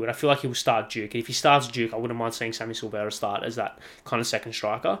would be good. I feel like he will start Duke. And if he starts Duke, I wouldn't mind seeing Sammy Silvera start as that kind of second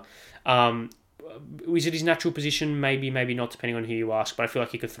striker. Is it his natural position? Maybe not, depending on who you ask. But I feel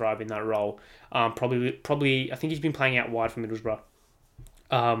like he could thrive in that role. Probably. I think he's been playing out wide for Middlesbrough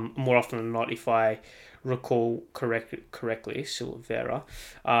more often than not, if I recall correctly. Silvera.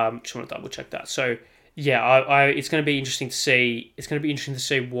 Just want to double check that. So yeah, it's going to be interesting to see. It's going to be interesting to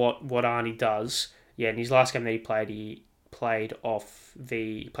see what Arnie does. Yeah, in his last game that he played off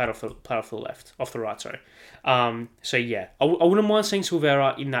the left, off the right. Sorry. So yeah, I wouldn't mind seeing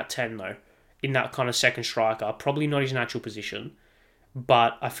Silvera in that 10 though, in that kind of second striker. Probably not his natural position,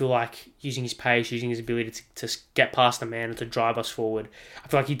 but I feel like using his pace, using his ability to get past the man and to drive us forward. I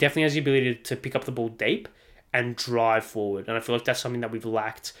feel like he definitely has the ability to pick up the ball deep and drive forward. And I feel like that's something that we've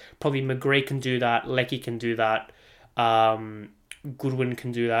lacked. Probably McGree can do that. Lecky can do that. Goodwin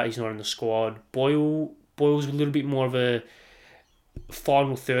can do that. He's not in the squad. Boyle's a little bit more of a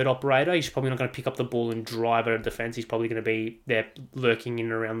final third operator. He's probably not going to pick up the ball and drive out of defence. He's probably going to be there lurking in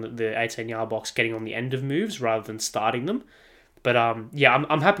and around the 18-yard box, getting on the end of moves rather than starting them. But I'm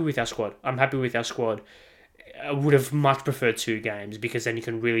happy with our squad. I would have much preferred 2 games, because then you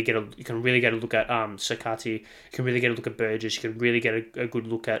can really get a look at Sakati. You can really get a look at Burgess. You can really get a good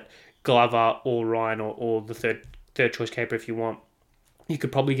look at Glover or Ryan or the third choice keeper if you want. You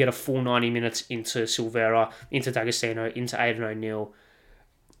could probably get a full 90 minutes into Silvera, into D'Agostino, into Aidan O'Neill.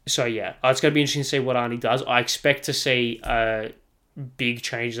 So yeah, it's going to be interesting to see what Arnie does. I expect to see big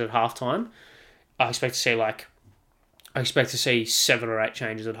changes at halftime. I expect to see 7 or 8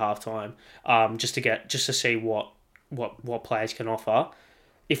 changes at halftime, just to see what players can offer.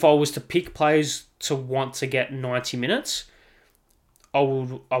 If I was to pick players to want to get 90 minutes, I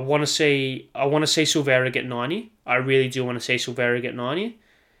want to see Silvera get 90. I really do want to see Silvera get 90.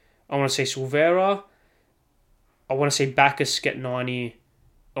 I want to see Silvera. I want to see Bacchus get 90.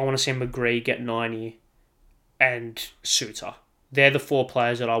 I want to see McGree get 90, and Souter. They're the 4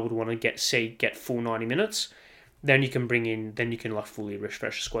 players that I would want to get full 90 minutes. Then you can fully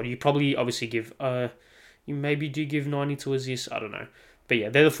refresh the squad. You probably obviously give you maybe do give 90 to Aziz, I don't know. But yeah,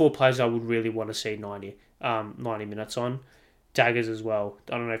 they're the 4 players I would really want to see 90 minutes on. Daggers as well.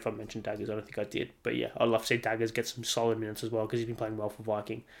 I don't know if I mentioned Daggers. I don't think I did. But yeah, I'd love to see Daggers get some solid minutes as well because he's been playing well for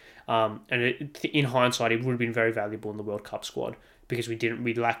Viking. In hindsight, he would have been very valuable in the World Cup squad because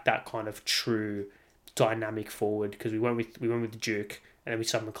we lacked that kind of true dynamic forward because we went with the Duke and then we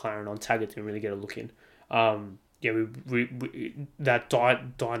saw McLaren on. Taggart didn't really get a look in. That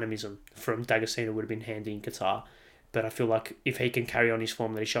dynamism from D'Agostino would have been handy in Qatar. But I feel like if he can carry on his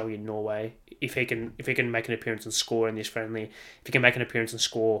form that he's showing in Norway, if he can make an appearance and score in this friendly, if he can make an appearance and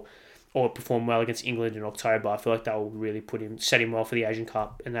score or perform well against England in October, I feel like that will really set him well for the Asian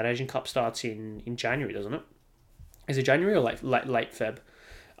Cup. And that Asian Cup starts in January, doesn't it? Is it January or late Feb?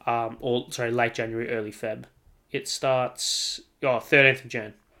 Late January, early Feb. It starts 13th of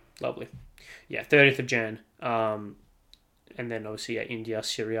Jan. Lovely. Yeah, 13th of Jan. And then obviously India,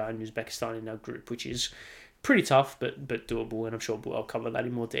 Syria, and Uzbekistan in our group, which is pretty tough, but doable, and I'm sure I'll cover that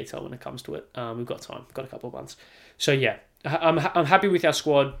in more detail when it comes to it. We've got time, got a couple of months. So yeah, I'm happy with our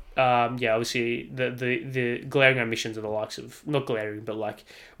squad. Obviously the glaring omissions are the likes of, not glaring, but like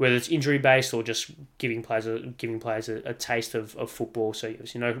whether it's injury based or just giving players a taste of football. So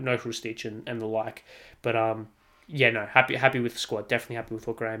obviously no Hrustic and the like, but happy with the squad. Definitely happy with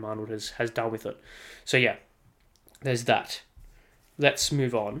what Graham Arnold has done with it. So yeah, there's that. Let's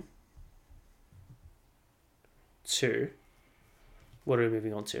move on to what are we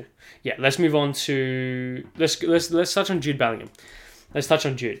moving on to? Yeah, let's move on to let's touch on Jude Bellingham. Let's touch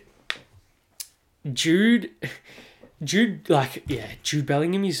on Jude. Jude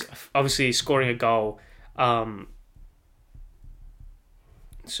Bellingham is obviously scoring a goal.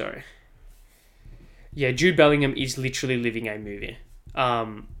 Jude Bellingham is literally living a movie.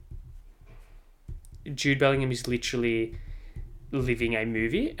 Jude Bellingham is literally living a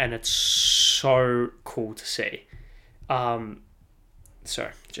movie, and it's so cool to see.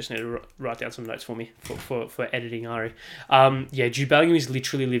 Sorry, just need to write down some notes for me for editing Ari. Jude Bellingham is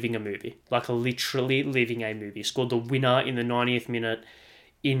literally living a movie, literally living a movie. Scored the winner in the 90th minute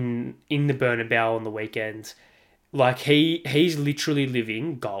in the Bernabeu on the weekend. Like he's literally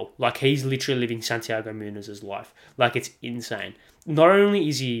living goal. Like he's literally living Santiago Muniz's life. Like it's insane. Not only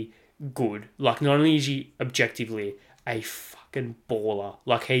is he good, not only is he objectively a fucking baller,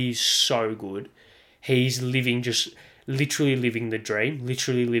 he's so good. He's literally living the dream,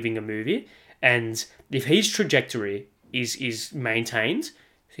 literally living a movie. And if his trajectory is maintained,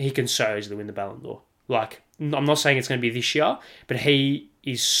 he can so easily win the Ballon d'Or. I'm not saying it's going to be this year, but he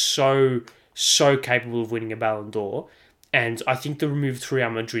is so capable of winning a Ballon d'Or. And I think the move to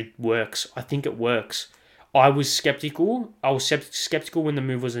Real Madrid works. I think it works. I was skeptical. When the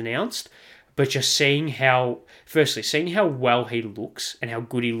move was announced, but just seeing how well he looks and how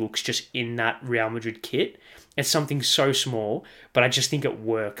good he looks just in that Real Madrid kit, it's something so small, but I just think it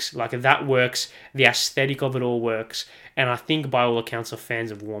works. That works. The aesthetic of it all works, and I think by all accounts, the fans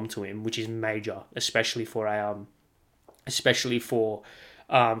have warmed to him, which is major, especially for Real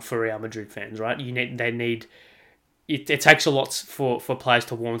Madrid fans, right? It takes a lot for players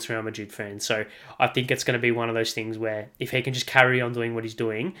to warm to Real Madrid fans. So I think it's going to be one of those things where if he can just carry on doing what he's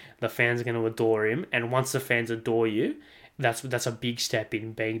doing, the fans are going to adore him. And once the fans adore you, that's a big step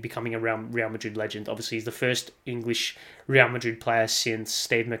in becoming a Real Madrid legend. Obviously, he's the first English Real Madrid player since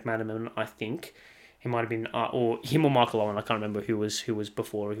Steve McManaman, I think. He might have been, or him or Michael Owen. I can't remember who was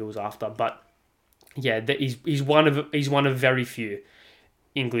before or who was after. But yeah, he's one of very few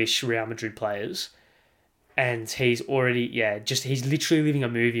English Real Madrid players. And he's already, he's literally living a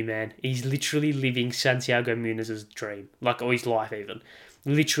movie, man. He's literally living Santiago Muniz's dream, or his life even.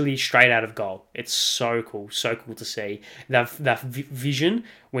 Literally straight out of goal. It's so cool to see. That vision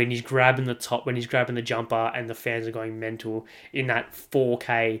when he's grabbing the top, when he's grabbing the jumper and the fans are going mental in that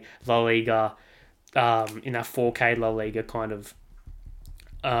 4K La Liga, kind of,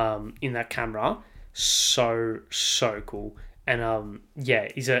 in that camera. So cool. And,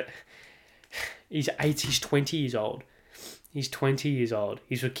 He's 20 years old. He's 20 years old.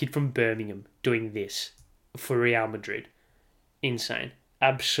 He's a kid from Birmingham doing this for Real Madrid. Insane.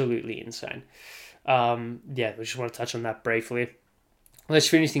 Absolutely insane. I just want to touch on that briefly. Let's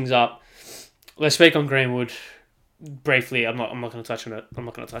finish things up. Let's speak on Greenwood briefly. I'm not going to touch on it. I'm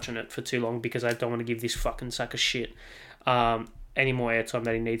not going to touch on it for too long because I don't want to give this fucking sack of shit any more airtime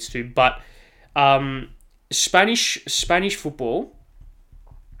than he needs to. But Spanish football...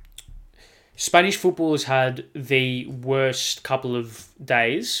 Spanish football has had the worst couple of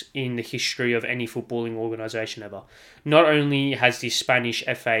days in the history of any footballing organisation ever. Not only has the Spanish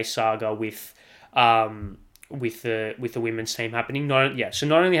FA saga with the women's team happening, not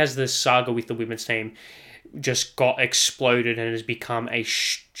only has the saga with the women's team just got exploded and has become a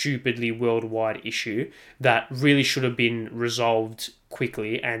stupidly worldwide issue that really should have been resolved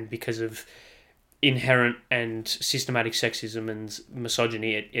quickly, and because of inherent and systematic sexism and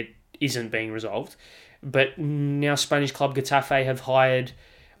misogyny, it isn't being resolved. But now Spanish club Getafe have hired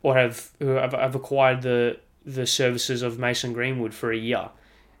or have acquired the services of Mason Greenwood for a year.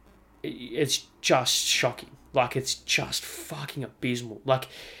 It's just shocking. Like, it's just fucking abysmal. Like,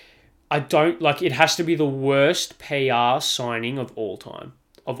 it has to be the worst PR signing of all time.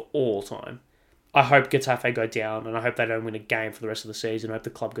 Of all time. I hope Getafe go down, and I hope they don't win a game for the rest of the season. I hope the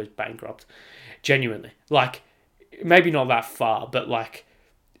club goes bankrupt. Genuinely. Like, maybe not that far, but like,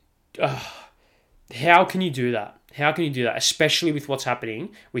 how can you do that? How can you do that? Especially with what's happening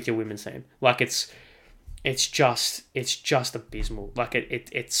with your women's team. Like, it's just abysmal. Like,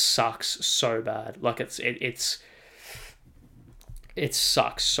 it sucks so bad. Like, it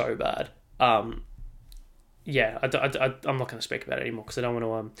sucks so bad. Yeah, I'm not going to speak about it anymore because I don't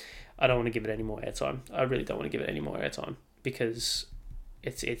want to give it any more airtime. I really don't want to give it any more airtime because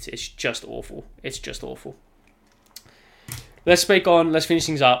it's just awful. It's just awful. Let's finish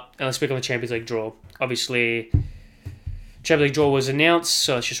things up and let's speak on the Champions League draw. Obviously, Champions League draw was announced,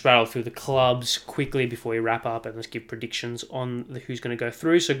 so let's just rattle through the clubs quickly before we wrap up and let's give predictions on who's going to go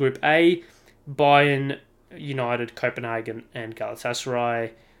through. So Group A, Bayern, United, Copenhagen, and Galatasaray.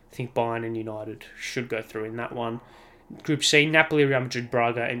 I think Bayern and United should go through in that one. Group C, Napoli, Real Madrid,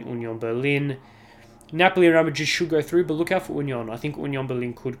 Braga, and Union Berlin. Napoli and Real Madrid should go through, but look out for Union. I think Union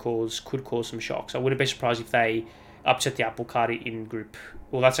Berlin could cause some shocks. I wouldn't be surprised if they upset the apple cart in Group...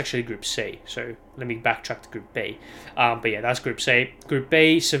 Well, that's actually Group C, so let me backtrack to Group B. But yeah, that's Group C. Group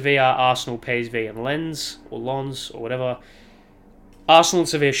B, Sevilla, Arsenal, PSV, and Lens, or whatever. Arsenal and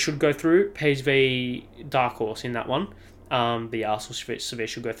Sevilla should go through. PSV, dark horse in that one. But yeah, Arsenal, Sevilla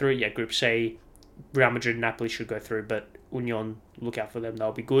should go through. Yeah, Group C, Real Madrid, Napoli should go through, but Union, look out for them.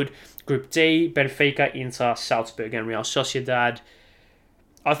 They'll be good. Group D, Benfica, Inter, Salzburg, and Real Sociedad.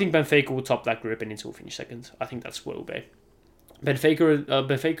 I think Benfica will top that group and Inter will finish second. I think that's what it'll be.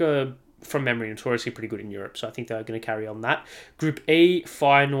 Benfica, from memory, notoriously pretty good in Europe, so I think they're going to carry on that. Group E,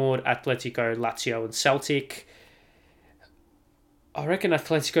 Feyenoord, Atletico, Lazio, and Celtic. I reckon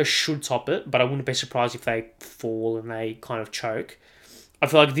Atletico should top it, but I wouldn't be surprised if they fall and they kind of choke. I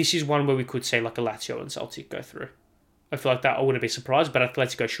feel like this is one where we could say like a Lazio and Celtic go through. I feel like that I wouldn't be surprised, but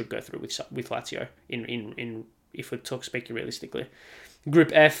Atletico should go through with Lazio in if we're speaking realistically.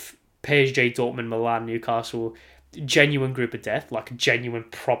 Group F, PSG, Dortmund, Milan, Newcastle. Genuine group of death, like a genuine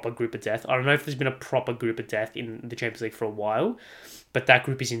proper group of death. I don't know if there's been a proper group of death in the Champions League for a while, but that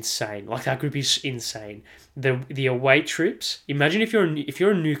group is insane. Like, that group is insane. The away trips. Imagine if you're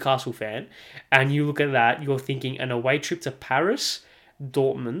a Newcastle fan and you look at that, you're thinking an away trip to Paris,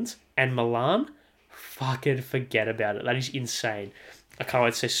 Dortmund, and Milan. Fucking forget about it. That is insane. I can't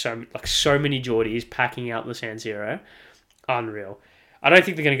wait to see so many Geordies packing out the San Siro. Unreal. I don't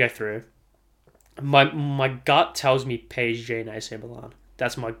think they're going to go through. My gut tells me PSG and AC Milan.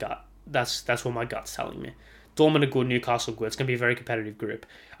 That's my gut. That's what my gut's telling me. Dortmund are good, Newcastle good. It's going to be a very competitive group.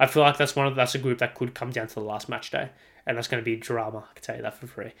 I feel like that's a group that could come down to the last match day, and that's going to be drama. I can tell you that for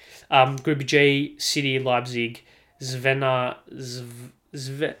free. Group G, City, Leipzig, Here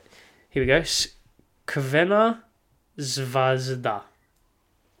we go. Crvena Zvezda.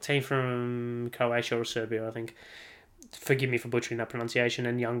 Team from Croatia or Serbia, I think. Forgive me for butchering that pronunciation.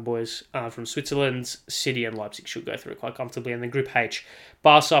 And young boys from Switzerland, City and Leipzig should go through quite comfortably. And then Group H,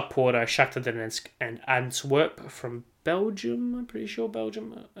 Barca, Porto, Shakhtar Donetsk and Antwerp from Belgium. I'm pretty sure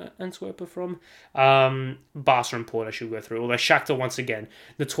Belgium, Antwerp are from. Barca and Porto should go through. Although Shakhtar, once again,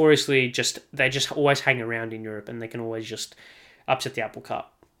 notoriously they just always hang around in Europe and they can always just upset the apple cart.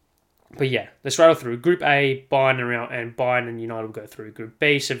 But yeah, let's rattle through. Group A, Bayern and United will go through. Group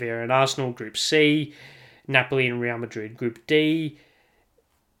B, Sevilla and Arsenal. Group C, Napoli and Real Madrid. Group D,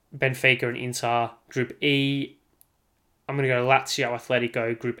 Benfica and Inter. Group E, I'm going to go Lazio,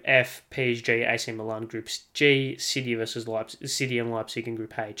 Atletico. Group F, PSG, AC Milan. Group G, City versus Leipzig, City and Leipzig. And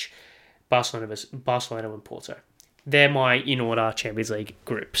Group H, Barcelona and Porto. They're my in-order Champions League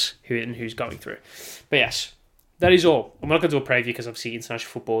groups who's going through. But yes, that is all. I'm not going to do a preview because obviously international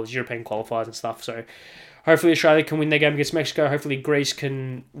football is European qualifiers and stuff. So hopefully Australia can win their game against Mexico. Hopefully Greece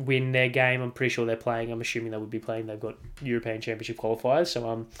can win their game. I'm pretty sure they're playing. I'm assuming they would be playing. They've got European Championship qualifiers.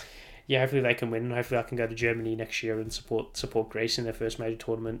 So yeah, hopefully they can win. And hopefully I can go to Germany next year and support Greece in their first major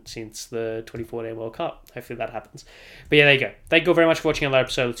tournament since the 2014 World Cup. Hopefully that happens. But yeah, there you go. Thank you all very much for watching another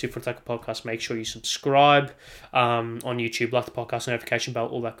episode of the Two Foot Attacker Podcast. Make sure you subscribe on YouTube, like the podcast, notification bell,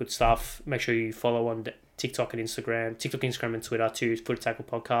 all that good stuff. Make sure you follow on TikTok, Instagram, and Twitter to Foot Tackle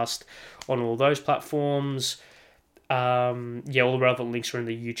Podcast on all those platforms. All the relevant links are in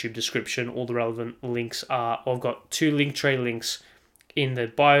the YouTube description. All the relevant links are... I've got 2 Linktree links in the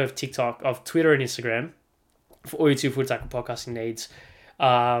bio of TikTok, of Twitter and Instagram for all your 2 Foot Tackle podcasting needs.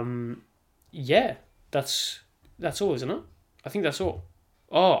 That's all, isn't it? I think that's all.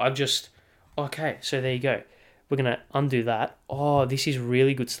 Okay, so there you go. We're going to undo that. Oh, this is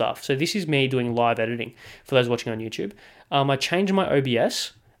really good stuff. So this is me doing live editing for those watching on YouTube. I changed my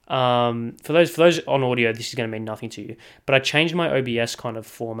OBS. For those on audio, this is going to mean nothing to you. But I changed my OBS kind of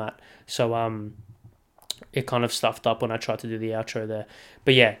format. So it kind of stuffed up when I tried to do the outro there.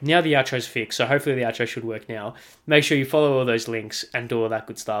 But yeah, now the outro's fixed. So hopefully the outro should work now. Make sure you follow all those links and do all that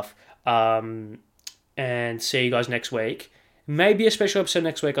good stuff. And see you guys next week. Maybe a special episode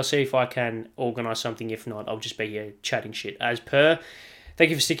next week. I'll see if I can organise something. If not, I'll just be here chatting shit as per. Thank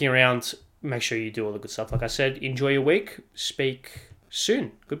you for sticking around. Make sure you do all the good stuff. Like I said, enjoy your week. Speak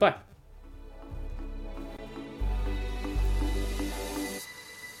soon. Goodbye.